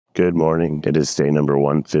Good morning. It is day number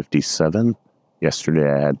 157.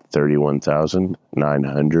 Yesterday I had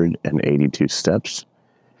 31,982 steps.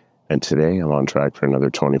 And today I'm on track for another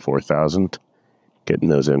 24,000. Getting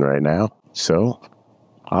those in right now. So,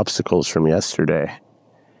 obstacles from yesterday.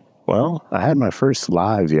 Well, I had my first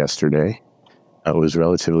live yesterday. It was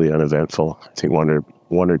relatively uneventful. I think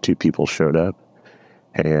one or two people showed up.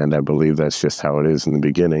 And I believe that's just how it is in the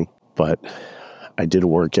beginning. But I did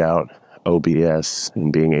work out OBS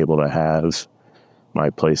and being able to have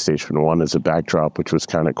my PlayStation 1 as a backdrop, which was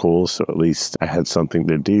kind of cool. So at least I had something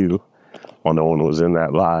to do while no one was in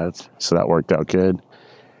that live. So that worked out good.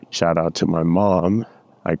 Shout out to my mom.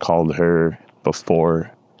 I called her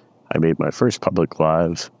before I made my first public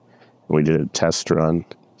live. We did a test run.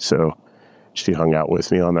 So she hung out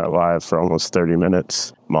with me on that live for almost 30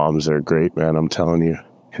 minutes. Moms are great, man, I'm telling you,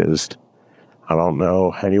 because I don't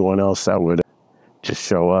know anyone else that would just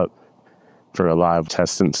show up for a live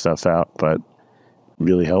testing stuff out, but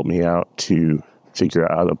really helped me out to figure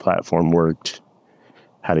out how the platform worked,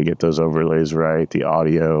 how to get those overlays right, the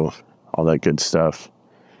audio, all that good stuff.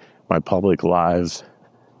 My public live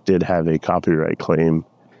did have a copyright claim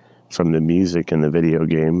from the music in the video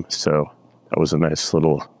game, so that was a nice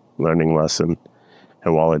little learning lesson.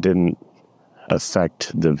 And while it didn't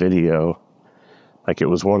affect the video, like it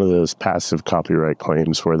was one of those passive copyright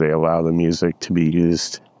claims where they allow the music to be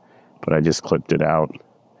used, but I just clipped it out,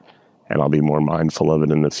 and I'll be more mindful of it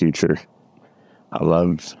in the future. I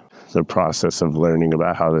loved the process of learning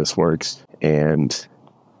about how this works and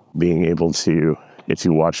being able to, if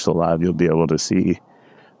you watch the live, you'll be able to see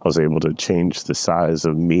I was able to change the size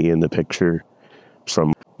of me in the picture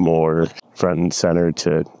from more front and center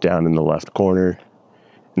to down in the left corner.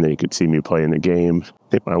 And then you could see me playing the game. I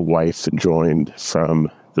think my wife joined from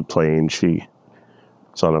the plane. She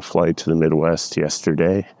was on a flight to the Midwest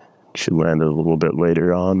yesterday. She landed a little bit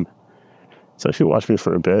later on. So she watched me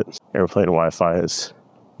for a bit. Airplane Wi-Fi is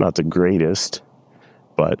not the greatest,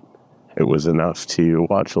 but it was enough to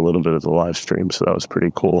watch a little bit of the live stream, so that was pretty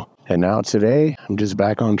cool. And now today, I'm just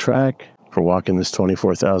back on track for walking this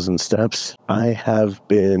 24,000 steps. I have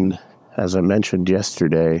been, as I mentioned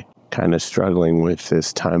yesterday, kind of struggling with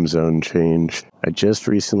this time zone change. I just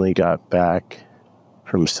recently got back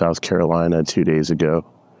from South Carolina 2 days ago,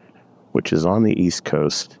 which is on the East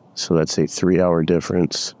Coast. So that's a 3-hour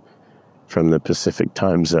difference from the Pacific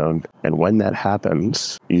time zone. And when that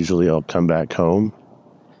happens, usually I'll come back home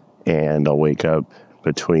and I'll wake up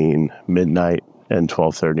between midnight and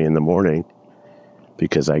 12:30 in the morning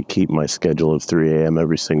because I keep my schedule of 3 a.m.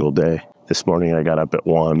 every single day. This morning I got up at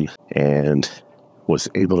 1 and was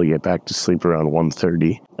able to get back to sleep around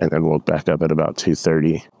 1:30 and then woke back up at about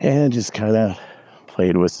 2:30 and just kind of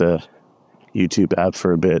played with the YouTube app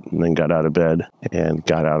for a bit and then got out of bed and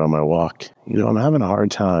got out on my walk. You know, I'm having a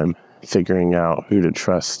hard time figuring out who to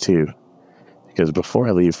trust too, because before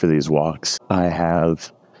I leave for these walks, I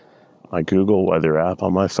have my Google Weather app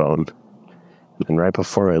on my phone, and right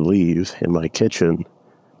before I leave in my kitchen,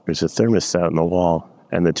 there's a thermostat on the wall,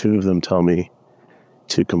 and the two of them tell me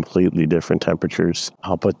two completely different temperatures.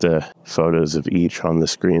 I'll put the photos of each on the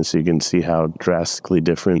screen so you can see how drastically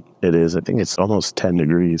different it is. I think it's almost 10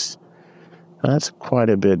 degrees. That's quite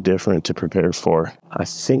a bit different to prepare for. I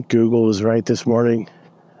think Google was right this morning.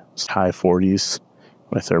 It's high 40s.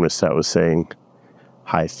 My thermostat was saying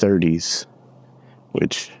high 30s,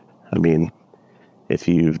 which, I mean, if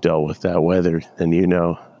you've dealt with that weather, then you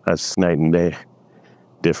know that's night and day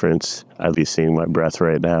difference. I'd be seeing my breath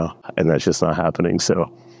right now, and that's just not happening,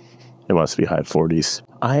 so it must be high 40s.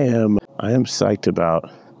 I am psyched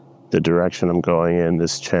about the direction I'm going in,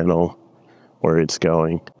 this channel, where it's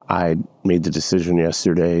going. I made the decision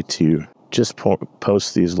yesterday to just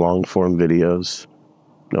post these long-form videos,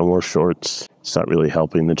 no more shorts. It's not really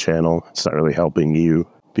helping the channel. It's not really helping you,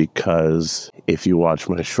 because if you watch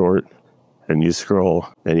my short and you scroll,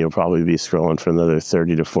 then you'll probably be scrolling for another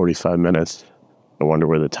 30 to 45 minutes. I wonder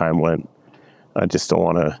where the time went. I just don't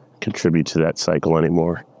want to contribute to that cycle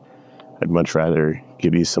anymore. I'd much rather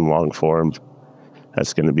give you some long form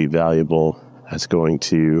that's going to be valuable, that's going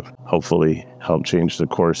to hopefully help change the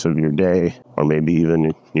course of your day or maybe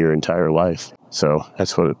even your entire life. So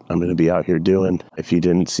that's what I'm going to be out here doing. If you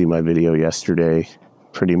didn't see my video yesterday,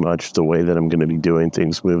 pretty much the way that I'm going to be doing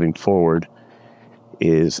things moving forward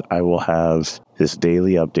is I will have this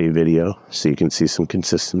daily update video so you can see some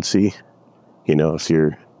consistency. You know, if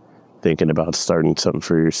you're thinking about starting something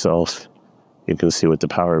for yourself, you can see what the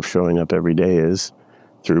power of showing up every day is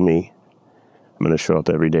through me. I'm going to show up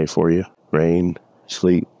every day for you. Rain,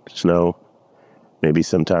 sleet, snow. Maybe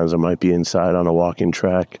sometimes I might be inside on a walking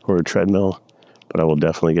track or a treadmill, but I will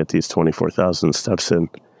definitely get these 24,000 steps in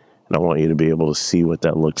And I want you to be able to see what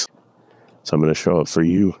that looks like. So I'm going to show up for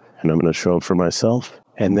you, and I'm going to show up for myself.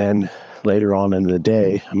 And then later on in the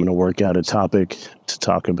day, I'm going to work out a topic to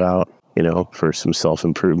talk about, for some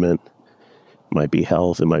self-improvement. It might be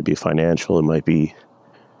health, it might be financial, it might be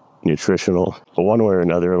nutritional. But one way or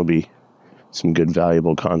another, it'll be some good,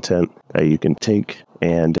 valuable content that you can take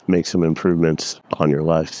and make some improvements on your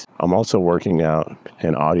life. I'm also working out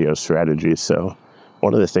an audio strategy. So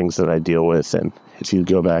one of the things that I deal with, and if you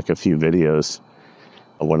go back a few videos,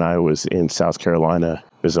 when I was in South Carolina,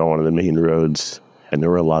 it was on one of the main roads, and there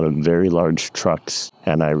were a lot of very large trucks.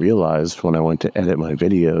 And I realized when I went to edit my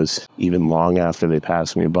videos, even long after they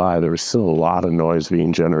passed me by, there was still a lot of noise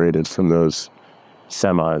being generated from those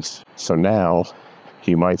semis. So now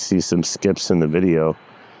you might see some skips in the video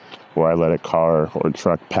where I let a car or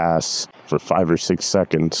truck pass for 5 or 6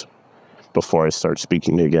 seconds before I start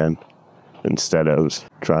speaking again, instead of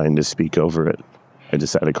trying to speak over it. I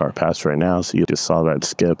just had a car pass right now, so you just saw that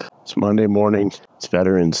skip. It's Monday morning, it's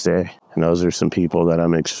Veterans Day, and those are some people that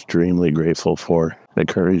I'm extremely grateful for. The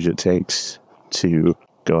courage it takes to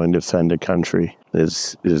go and defend a country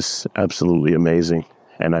is absolutely amazing.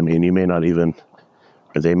 And I mean, you may not even,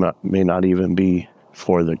 or they may not even be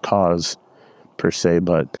for the cause per se,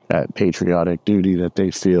 but that patriotic duty that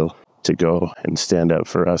they feel to go and stand up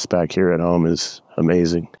for us back here at home is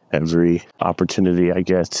amazing. Every opportunity I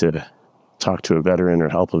get to talk to a veteran or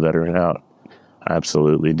help a veteran out, I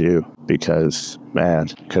absolutely do, because, man,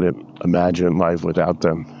 couldn't imagine life without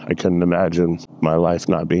them. I couldn't imagine my life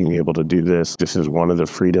not being able to do this. This is one of the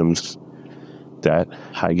freedoms that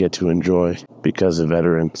I get to enjoy because of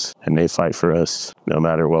veterans, and they fight for us no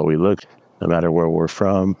matter what we look, no matter where we're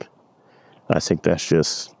from. I think that's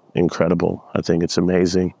just incredible. I think it's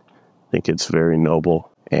amazing. I think it's very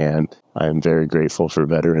noble, and I am very grateful for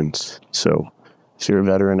veterans. So if you're a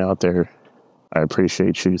veteran out there, I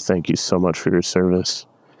appreciate you. Thank you so much for your service,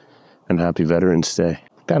 and happy Veterans Day.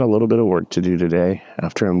 Got a little bit of work to do today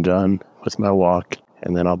after I'm done with my walk,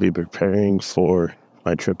 and then I'll be preparing for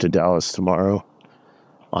my trip to Dallas tomorrow.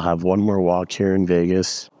 I'll have one more walk here in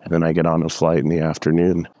Vegas, and then I get on a flight in the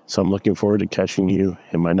afternoon. So I'm looking forward to catching you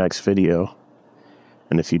in my next video.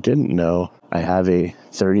 And if you didn't know, I have a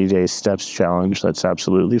 30-day steps challenge that's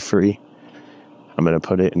absolutely free. I'm going to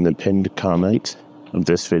put it in the pinned comment of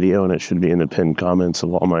this video, and it should be in the pinned comments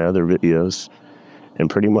of all my other videos. And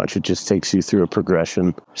pretty much it just takes you through a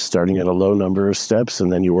progression, starting at a low number of steps,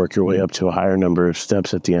 and then you work your way up to a higher number of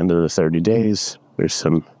steps at the end of the 30 days. There's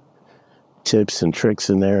some tips and tricks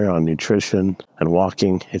in there on nutrition and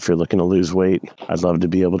walking. If you're looking to lose weight, I'd love to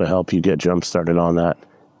be able to help you get jump started on that.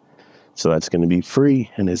 So that's going to be free,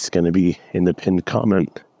 and it's going to be in the pinned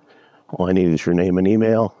comment. All I need is your name and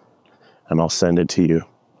email, and I'll send it to you.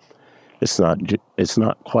 It's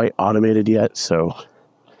not quite automated yet, so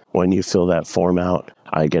when you fill that form out,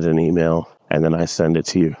 I get an email, and then I send it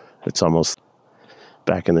to you. It's almost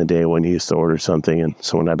back in the day when you used to order something, and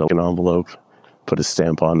someone had an envelope, put a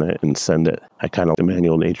stamp on it, and send it. I kind of like the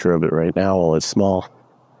manual nature of it right now while it's small,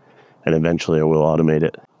 and eventually I will automate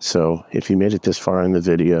it. So if you made it this far in the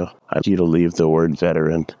video, I'd like you to leave the word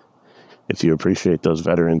veteran. If you appreciate those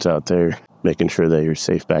veterans out there, making sure that you're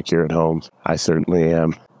safe back here at home, I certainly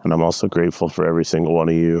am. And I'm also grateful for every single one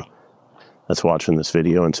of you that's watching this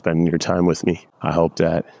video and spending your time with me. I hope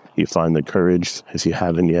that you find the courage, if you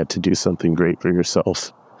haven't yet, to do something great for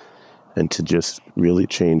yourself and to just really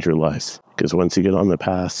change your life. Because once you get on the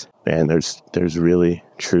path, man, there's really,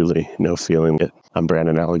 truly no feeling it. I'm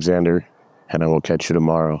Brandon Alexander, and I will catch you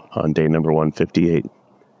tomorrow on day number 158.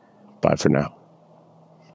 Bye for now.